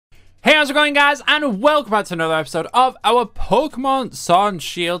how's it going, guys? And welcome back to another episode of our Pokemon Sword and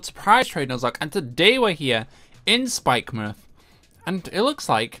Shield Surprise Trade Nuzlocke. And today we're here in Spikemuth. And it looks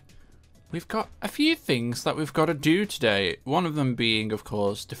like we've got a few things that we've got to do today. One of them being, of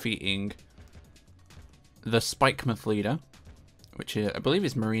course, defeating the Spikemuth leader, which I believe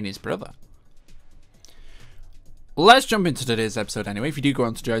is Marini's brother. Let's jump into today's episode anyway. If you do go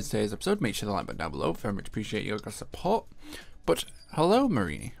on to enjoy today's episode, make sure to like button down below. Very much appreciate your guys' support. But hello,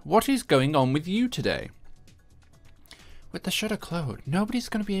 Marini. What is going on with you today? With the shutter closed, nobody's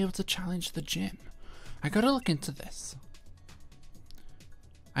going to be able to challenge the gym. I got to look into this.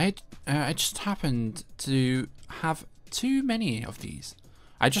 I just happened to have too many of these.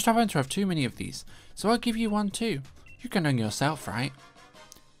 So I'll give you one too. You can earn yourself, right?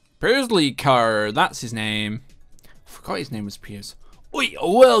 Pursley Car, that's his name. I forgot his name was Piers. Oi,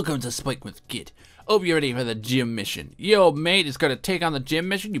 welcome to Spikemuth, kid. Hope you're ready for the gym mission. Yo, mate is going to take on the gym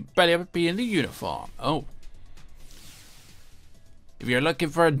mission. You better be in the uniform. Oh. If you're looking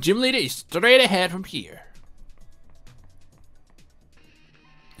for a gym leader, straight ahead from here.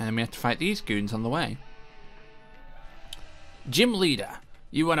 And then we have to fight these goons on the way. Gym leader,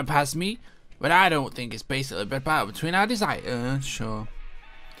 you want to pass me? But I don't think it's basically a battle between our desires. Sure.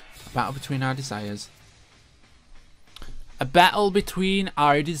 A battle between our desires. A battle between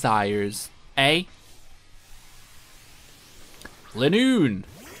our desires. Eh? Lanoon.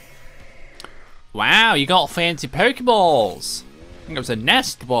 Wow, you got fancy Pokeballs. I think it was a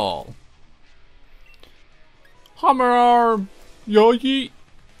nest ball. Hammer arm. Yoyi.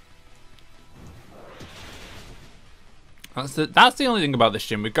 That's the only thing about this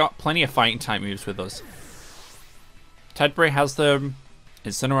gym. We've got plenty of fighting type moves with us. Tedbury has them.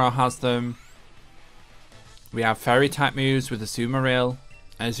 Incineroar has them. We have fairy type moves with the Azumarill.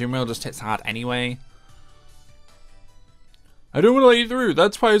 And Azumarill just hits hard anyway. I don't want to let you through.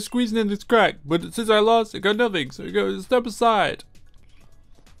 That's why I was squeezing in this crack. But since I lost, I got nothing. So you go step aside.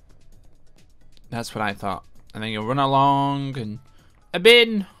 That's what I thought. And then you run along and a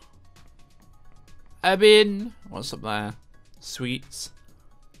bin. What's up there? Sweets.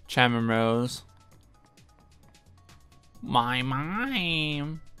 Chairman Rose. My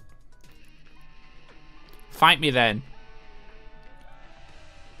mime. Fight me then.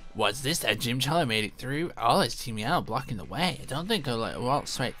 Was this a gym challenge made it through? All his team yell blocking the way. I don't think I'll walk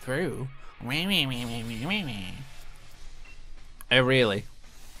straight through. Oh, really?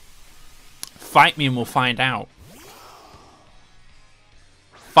 Fight me and we'll find out.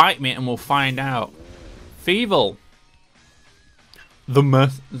 Fight me and we'll find out. Feeble.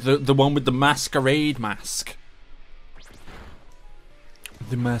 The one with the masquerade mask.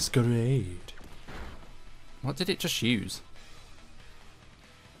 The masquerade. What did it just use?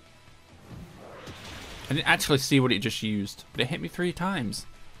 I didn't actually see what it just used, but it hit me 3 times.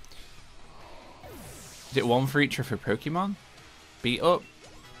 Is it one for each of your Pokemon? Beat up.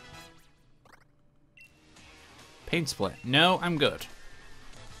 Pain split. No, I'm good.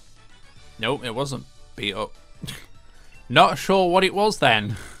 Nope, it wasn't. Beat up. Not sure what it was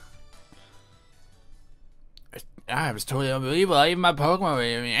then. I was totally unbelievable. Even my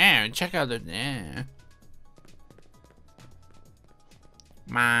Pokemon. Yeah, check out the. Yeah.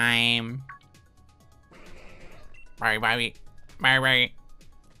 Mime. Bye.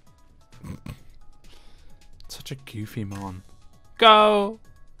 Such a goofy mon. Go.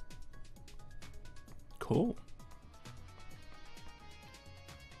 Cool.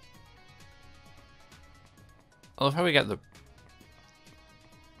 I love how we get the.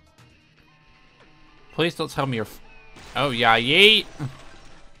 Please don't tell me you're. Oh yeah, yeet.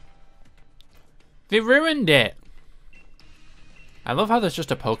 They ruined it. I love how there's just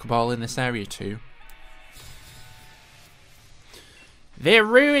a Pokeball in this area too. They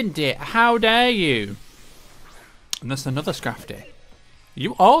ruined it. How dare you? And there's another Scrafty.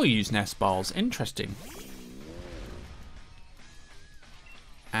 You all use nest balls. Interesting.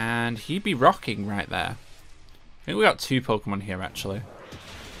 And he'd be rocking right there. I think we got 2 Pokemon here actually.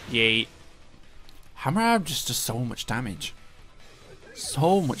 Yeet. Hammer just does so much damage.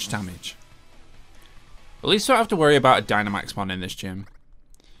 So much damage. At least we don't have to worry about a Dynamaxmon in this gym.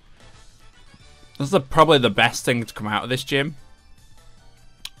 This is probably the best thing to come out of this gym.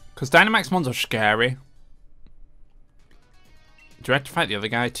 Because Dynamaxmons are scary. Do I have to fight the other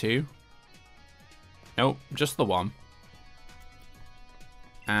guy too? Nope, just the one.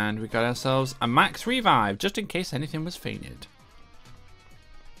 And we got ourselves a max revive, just in case anything was fainted.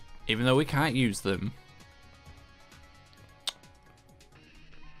 Even though we can't use them.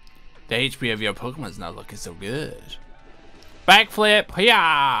 The HP of your Pokemon's not looking so good. Backflip,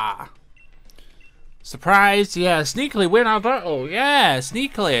 yeah! Surprise! Yeah, sneakily win our battle. Yeah,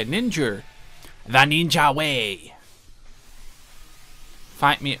 sneakily, ninja. The ninja way.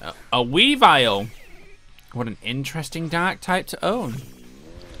 Fight me a Weavile. What an interesting dark type to own.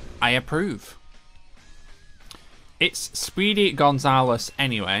 I approve. It's Speedy Gonzalez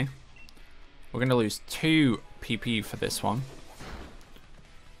anyway. We're going to lose 2 PP for this one.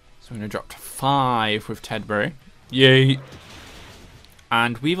 So we're going to drop to 5 with Tedbury. Yay.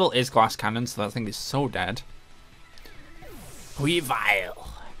 And Weevil is glass cannon, so that thing is so dead. Weavile.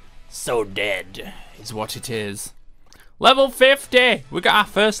 So dead is what it is. Level 50! We got our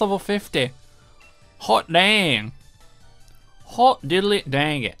first level 50. Hot dang. Hot diddly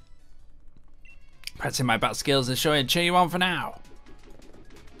dang it. Practicing my bat skills and showing cheer you on for now.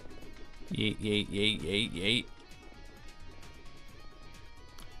 Yeet, yeet, yeet, yeet, yeet.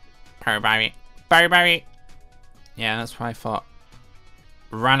 Barry. Barry. Yeah, that's what I thought.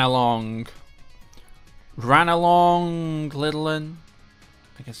 Ran along, little un.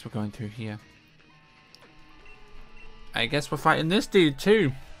 I guess we're going through here. I guess we're fighting this dude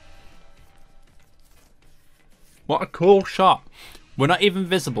too. What a cool shot. We're not even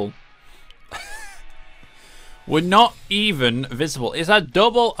visible. We're not even visible. Is that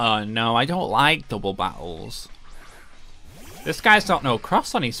double? Oh no, I don't like double battles. This guy's got no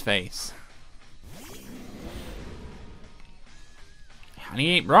cross on his face. And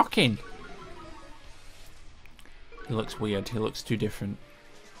he ain't rocking. He looks weird. He looks too different.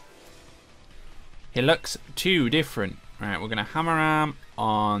 He looks too different. Right, we're going to hammer arm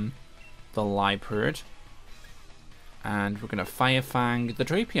on the Liepard. And we're going to Fire Fang the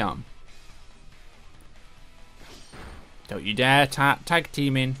Drapion. Don't you dare tag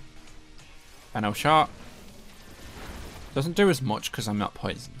teaming. Final shot. Doesn't do as much because I'm not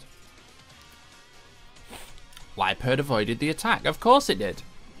poisoned. Liepard avoided the attack. Of course it did.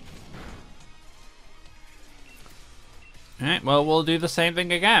 Alright, well, we'll do the same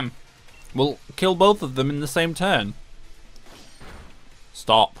thing again. We'll kill both of them in the same turn.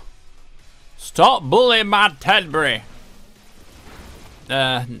 Stop. Stop bullying my Tedbury.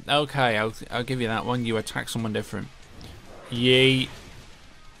 Okay, I'll give you that one. You attack someone different. Yeet.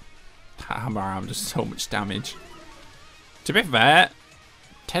 Hammer arm does so much damage. To be fair,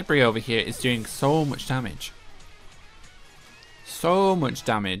 Tedbury over here is doing so much damage. So much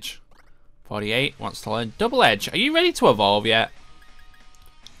damage. 48 wants to learn Double Edge. Are you ready to evolve yet?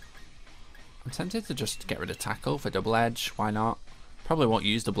 I'm tempted to just get rid of Tackle for Double Edge. Why not? Probably won't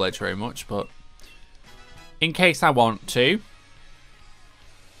use Double Edge very much, but in case I want to.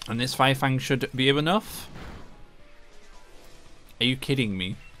 And this Fire Fang should be enough. Are you kidding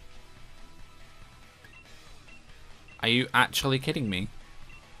me? Are you actually kidding me?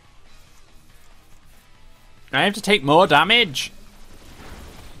 I have to take more damage.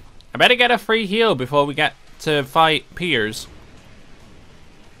 I better get a free heal before we get to fight Piers.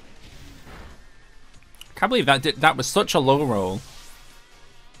 Can't believe that was such a low roll.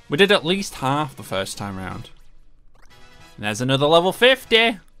 We did at least half the first time round. And there's another level 50.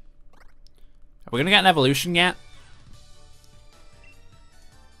 Are we gonna get an evolution yet?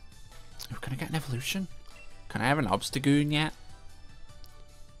 Are we gonna get an evolution? Can I have an Obstagoon yet?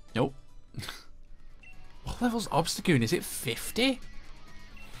 Nope. What level's Obstagoon? Is it 50?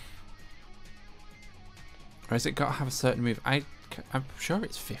 Or has it got to have a certain move? I'm sure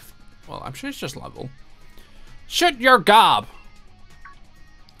it's 50. Well, I'm sure it's just level. Shut your gob!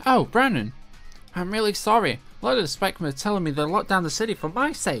 Oh, Brandon. I'm really sorry. A lot of the Spikemen are telling me they'll lock down the city for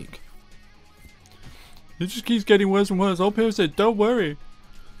my sake. It just keeps getting worse and worse. All people said, don't worry.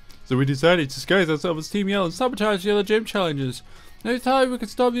 So we decided to disguise ourselves as Team Yellow and sabotage the other gym challenges. They thought we could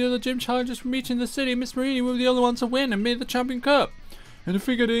stop the other gym challenges from reaching the city. Miss Marini were the only ones to win and made the Champion Cup. And I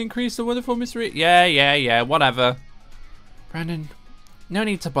figured to increase the wonderful Miss Marini. Yeah, whatever. Brandon, no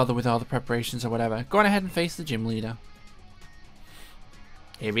need to bother with all the preparations or whatever. Go on ahead and face the gym leader.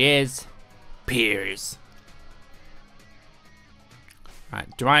 Here he is. Piers.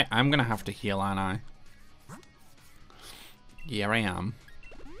 Right, I'm gonna have to heal, aren't I? Yeah, I am.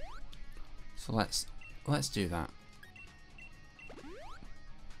 So let's do that.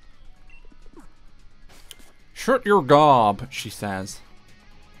 Shut your gob, she says.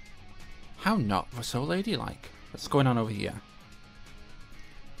 How not so ladylike. What's going on over here?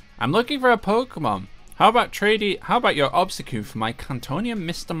 I'm looking for a Pokemon. How about your Obstacle for my Cantonian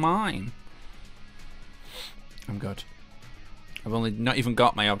Mr. Mime? I'm good. I've only not even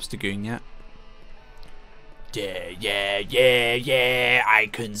got my Obstagoon yet. Yeah, I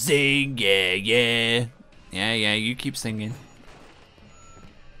can sing, yeah, you keep singing.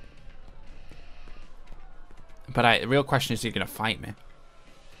 But the real question is, are you going to fight me?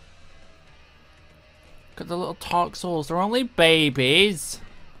 Look at the little Toxels. They're only babies.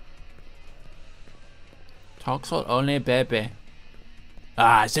 Toxel, only a baby.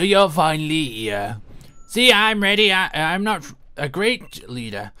 Ah, so you're finally here. See, I'm ready. I'm not a great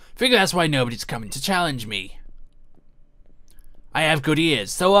leader. Figure that's why nobody's coming to challenge me. I have good ears.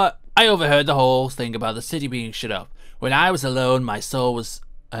 So, I overheard the whole thing about the city being shut up. When I was alone, my soul was,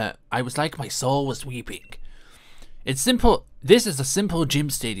 I was like my soul was weeping. It's simple. This is a simple gym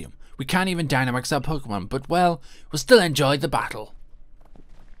stadium. We can't even Dynamax our Pokemon, but well, we'll still enjoy the battle.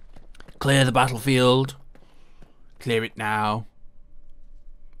 Clear the battlefield. Clear it now.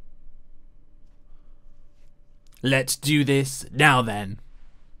 Let's do this now then.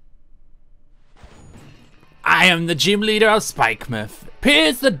 I am the gym leader of Spikemuth,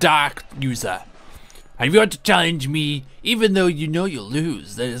 Piers the Dark User. And if you want to challenge me, even though you know you'll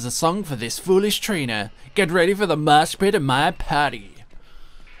lose, there is a song for this foolish trainer. Get ready for the mosh pit of my party.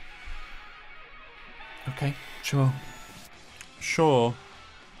 Okay, sure. Sure.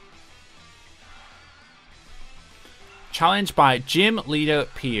 Challenged by Gym Leader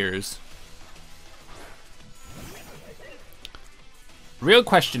Piers. Real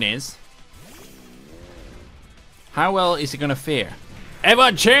question is, how well is he gonna fare?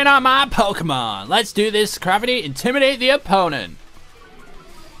 Everyone cheering on my Pokemon! Let's do this, Gravity. Intimidate the opponent.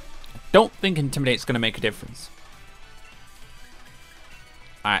 I don't think Intimidate's gonna make a difference.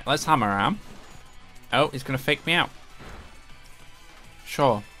 Alright, let's hammer him. Oh, he's gonna fake me out.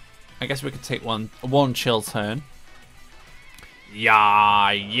 Sure. I guess we could take one chill turn.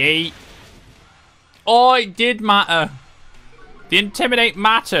 Yeah, yeet. Oh, it did matter. The Intimidate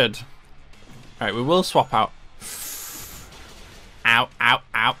mattered. Alright, we will swap out. Ow, ow,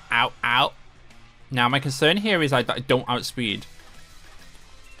 ow, ow, ow. Now, my concern here is I don't outspeed.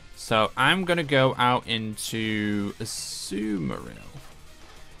 So, I'm going to go out into Azumarill.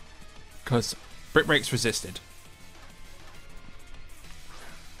 Because Brick Break's resisted.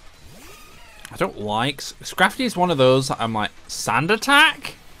 I don't like... Scrafty is one of those that I'm like, Sand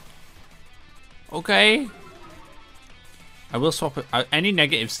Attack? Okay. I will swap it. Any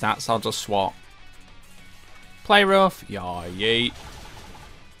negative stats, I'll just swap. Play rough. Yeah, yeet.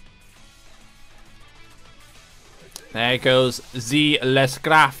 There goes the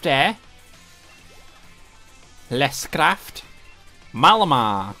Lescraft. Lescraft.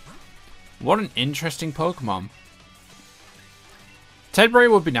 Malamar. What an interesting Pokemon.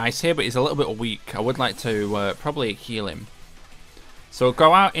 Tedbury would be nice here, but he's a little bit weak. I would like to probably heal him. So we'll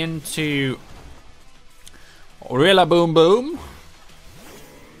go out into Orilla Boom Boom.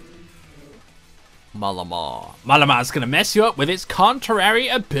 Malamar. Malamar's going to mess you up with its contrary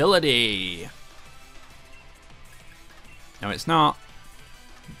ability. No, it's not.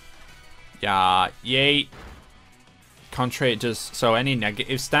 Yeah, yeet. Contrary, it does so any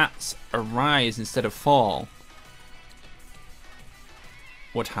negative stats arise instead of fall.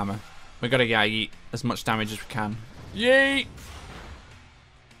 Wood Hammer. We got to yeet as much damage as we can. Yeet!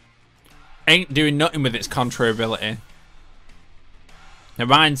 Ain't doing nothing with its contrary ability. Never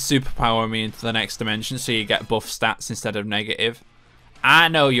mind superpower me into the next dimension so you get buff stats instead of negative. I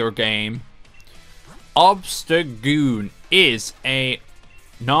know your game. Obstagoon is a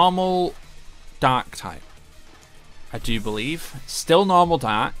normal dark type. I do believe. Still normal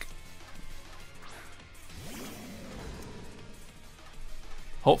dark.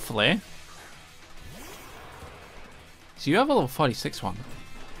 Hopefully. So you have a level 46 one.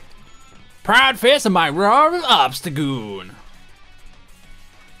 Proud face of my roar of Obstagoon.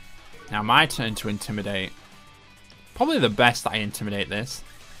 Now my turn to intimidate. Probably the best that I intimidate this.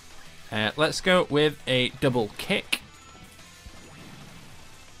 Let's go with a double kick.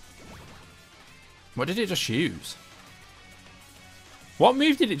 What did it just use? What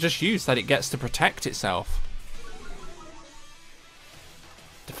move did it just use that it gets to protect itself?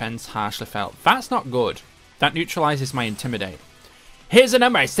 Defense harshly felt. That's not good. That neutralizes my intimidate. Here's a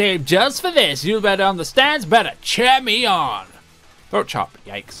number I saved just for this. You better understand, better cheer me on. Throat chop.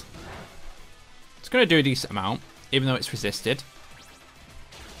 Yikes. It's going to do a decent amount, even though it's resisted.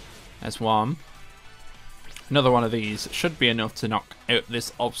 There's one. Another one of these should be enough to knock out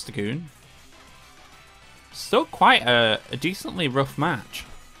this Obstagoon. Still quite a decently rough match.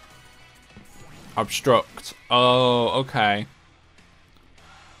 Obstruct. Oh, okay.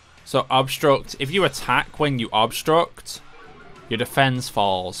 So obstruct, if you attack when you obstruct, your defense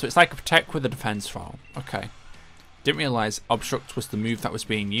falls. So it's like a protect with a defense fall. Okay. Didn't realize obstruct was the move that was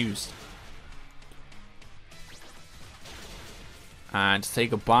being used. And say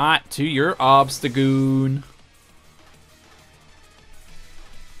goodbye to your Obstagoon.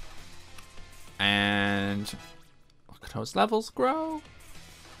 And look at those levels grow.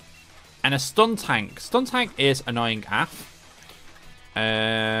 and a stun tank. Stun tank is annoying AF.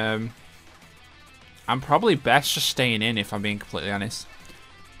 I'm probably best just staying in if I'm being completely honest.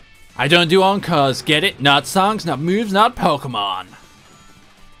 I don't do encores, get it? Not songs, not moves, not Pokemon.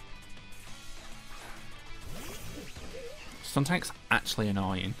 Stun tank's actually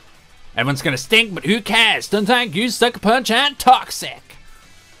annoying. Everyone's gonna stink, but who cares? Stun tank, use Sucker Punch and Toxic.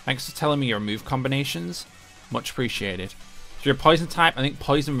 Thanks for telling me your move combinations. Much appreciated. If you're a poison type, I think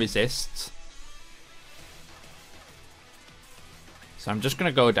poison resists. So I'm just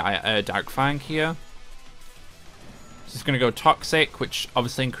gonna go Dark Fang here. Just gonna go Toxic, which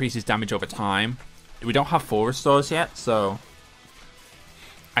obviously increases damage over time. We don't have full restores yet, so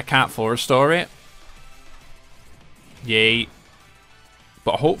I can't full restore it. Yay.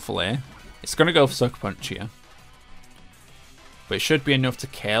 But hopefully, it's gonna go for Sucker Punch here. But it should be enough to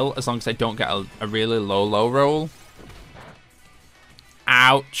kill as long as I don't get a really low roll.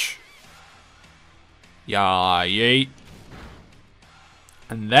 Ouch. Yeah, yeet.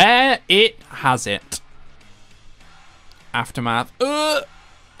 And there it has it. Aftermath.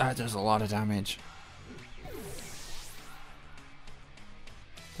 That does a lot of damage.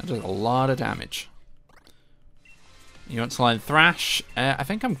 That does a lot of damage. You want to learn Thrash? I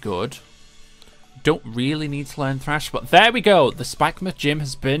think I'm good. Don't really need to learn Thrash, but there we go. The Spikemouth gym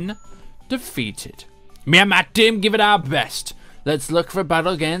has been defeated. Me and my team give it our best. Let's look for a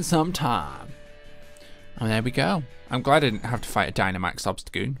battle again sometime. And there we go. I'm glad I didn't have to fight a Dynamax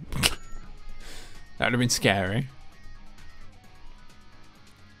Obstagoon. That would have been scary.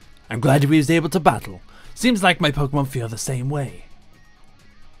 I'm glad we was able to battle. Seems like my Pokemon feel the same way.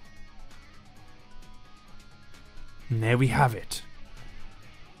 And there we have it.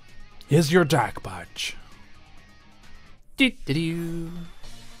 Here's your Dark Badge. There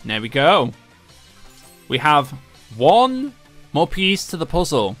we go. We have one more piece to the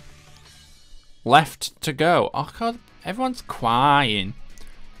puzzle left to go. Oh god, everyone's crying.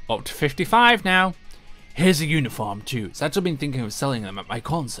 Up to 55 now. Here's a uniform too. I've actually been thinking of selling them at my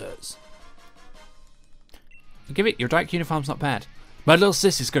concerts. Give it, your dark uniform's not bad. My little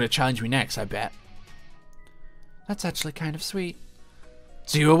sis is going to challenge me next, I bet. That's actually kind of sweet.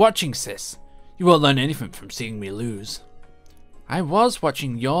 So you were watching, sis. You won't learn anything from seeing me lose. I was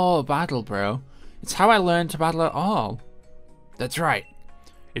watching your battle, bro. It's how I learned to battle at all. That's right.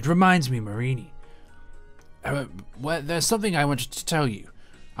 It reminds me, Marini. Well, there's something I wanted to tell you.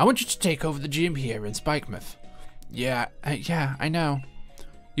 I want you to take over the gym here in Spikemouth. Yeah, I know.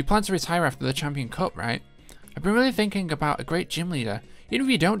 You plan to retire after the Champion Cup, right? I've been really thinking about a great gym leader, even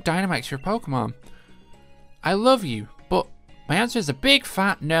if you don't Dynamax your Pokemon. I love you, but my answer is a big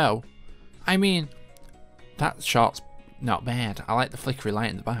fat no. I mean, that shot's not bad. I like the flickery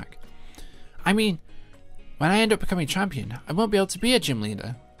light in the back. I mean, when I end up becoming champion, I won't be able to be a gym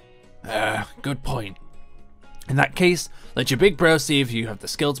leader. Good point. In that case, let your big bro see if you have the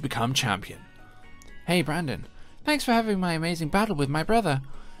skill to become champion. Hey Brandon, thanks for having my amazing battle with my brother.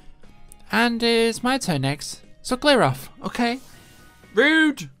 And it's my turn next, so clear off, okay?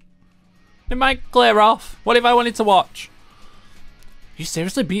 Rude! It might clear off. What if I wanted to watch? You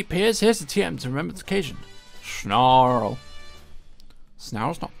seriously beat Piers? Here's the TM to remember the occasion. Snarl.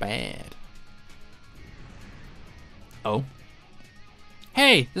 Snarl's not bad. Oh.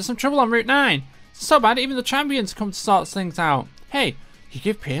 Hey, there's some trouble on Route 9. It's so bad even the champions come to sort things out. Hey, you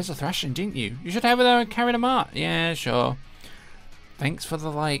gave Piers a thrashing, didn't you? You should have her there and carry them out. Yeah, sure. Thanks for the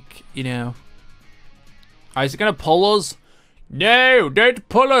like, you know. Oh, is it gonna pull us? No, don't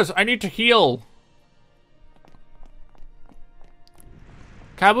pull us. I need to heal.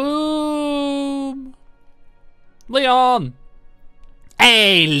 Kaboom! Leon!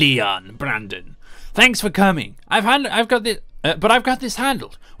 Hey, Leon, Brandon. Thanks for coming. I've got this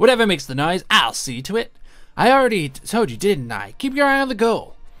handled. Whatever makes the noise, I'll see to it. I already told you, didn't I? Keep your eye on the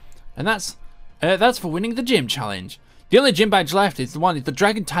goal. And that's for winning the gym challenge. The only gym badge left is the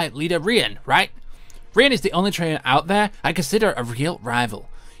dragon type leader Rian, right? Rian is the only trainer out there I consider a real rival.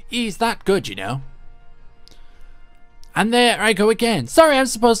 He's that good, you know. And there I go again. Sorry, I'm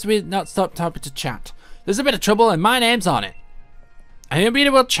supposed to be not stop topic to chat. There's a bit of trouble and my name's on it. An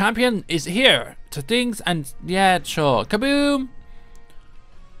unbeatable champion is here to things and yeah, sure. Kaboom!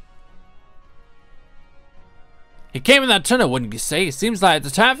 He came in that tunnel, wouldn't you say? It seems like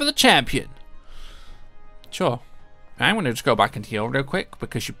it's time for the champion. Sure. I'm going to just go back and heal real quick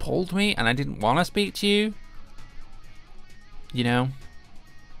because you pulled me and I didn't want to speak to you. You know.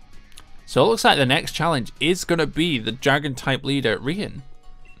 So it looks like the next challenge is going to be the dragon type leader, Rian.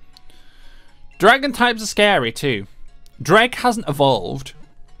 Dragon types are scary too. Dreg hasn't evolved.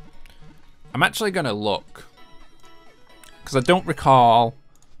 I'm actually going to look. Because I don't recall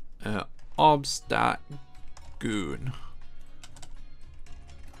Obstagoon.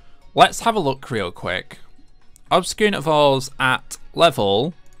 Let's have a look real quick. Obstagoon evolves at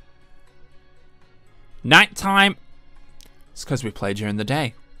level nighttime. It's because we play during the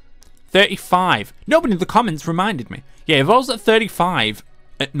day. 35. Nobody in the comments reminded me. Yeah, it evolves at 35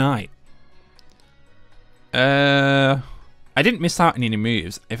 at night. I didn't miss out on any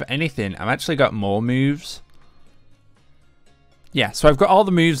moves. If anything, I've actually got more moves. Yeah, so I've got all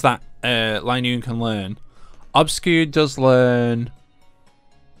the moves that Linoon can learn. Obscure does learn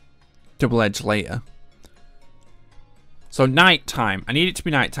Double Edge later. So nighttime. I need it to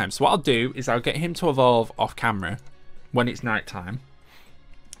be nighttime. So what I'll do is I'll get him to evolve off camera when it's nighttime.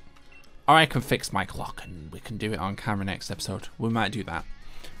 Or I can fix my clock and we can do it on camera next episode. We might do that.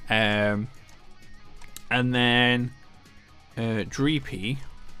 And then Dreepy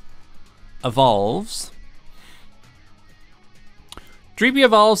evolves. Dreepy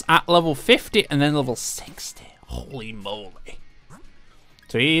evolves at level 50 and then level 60. Holy moly.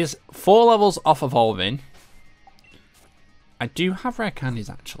 So he's 4 levels off evolving. I do have rare candies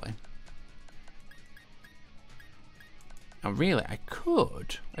actually. Oh really, I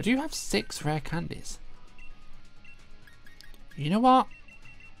could. I do have 6 rare candies. You know what?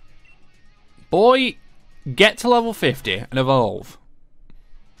 Boy, get to level 50 and evolve.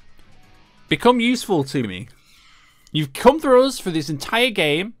 Become useful to me. You've come through us for this entire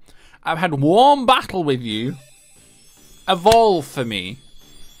game. I've had warm battle with you. Evolve for me.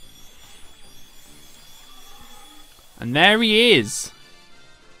 And there he is.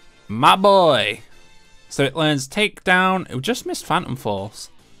 My boy. So it learns Takedown. It just missed Phantom Force.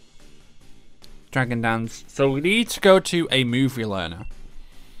 Dragon Dance. So we need to go to a movie learner.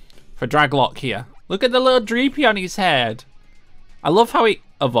 For Draglock here. Look at the little Dreepy on his head. I love how it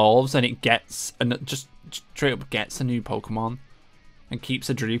evolves and it gets, and it just straight up gets a new Pokemon. And keeps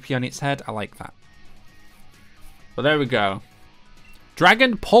a Dreepy on its head. I like that. But there we go.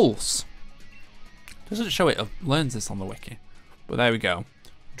 Dragon Pulse. Doesn't show it learns this on the wiki. But there we go.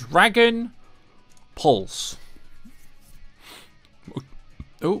 Dragon Pulse.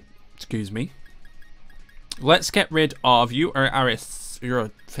 Oh, excuse me. Let's get rid of you. Aris, you're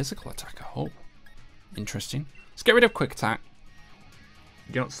a physical attacker. Oh, interesting. Let's get rid of quick attack.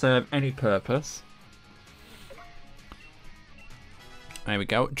 You don't serve any purpose. There we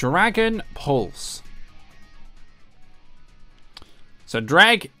go. Dragon Pulse. So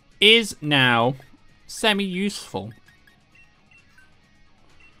Drag is now semi-useful,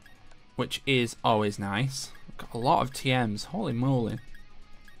 which is always nice. Got a lot of TMs. Holy moly.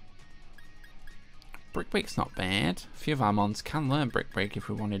 Brick Break's not bad. A few of our mons can learn Brick Break if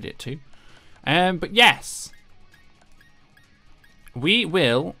we wanted it to. But yes, we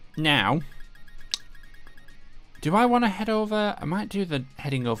will now. Do I want to head over? I might do the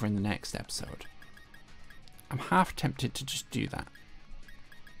heading over in the next episode. I'm half tempted to just do that.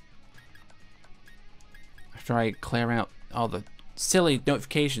 After I clear out all the silly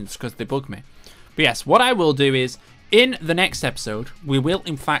notifications because they bug me. But yes, what I will do is, in the next episode, we will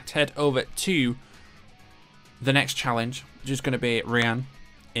in fact head over to the next challenge, which is going to be Rian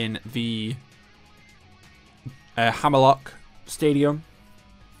in the Hammerlock Stadium.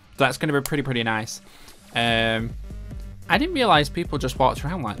 That's going to be pretty nice. I didn't realise people just walked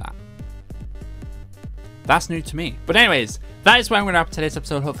around like that. That's new to me. But anyways, that is where I'm going to wrap today's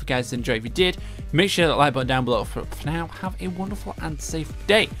episode. Hopefully you guys enjoyed. If you did, make sure that like button down below. For now, have a wonderful and safe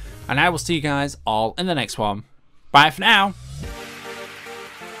day. And I will see you guys all in the next one. Bye for now.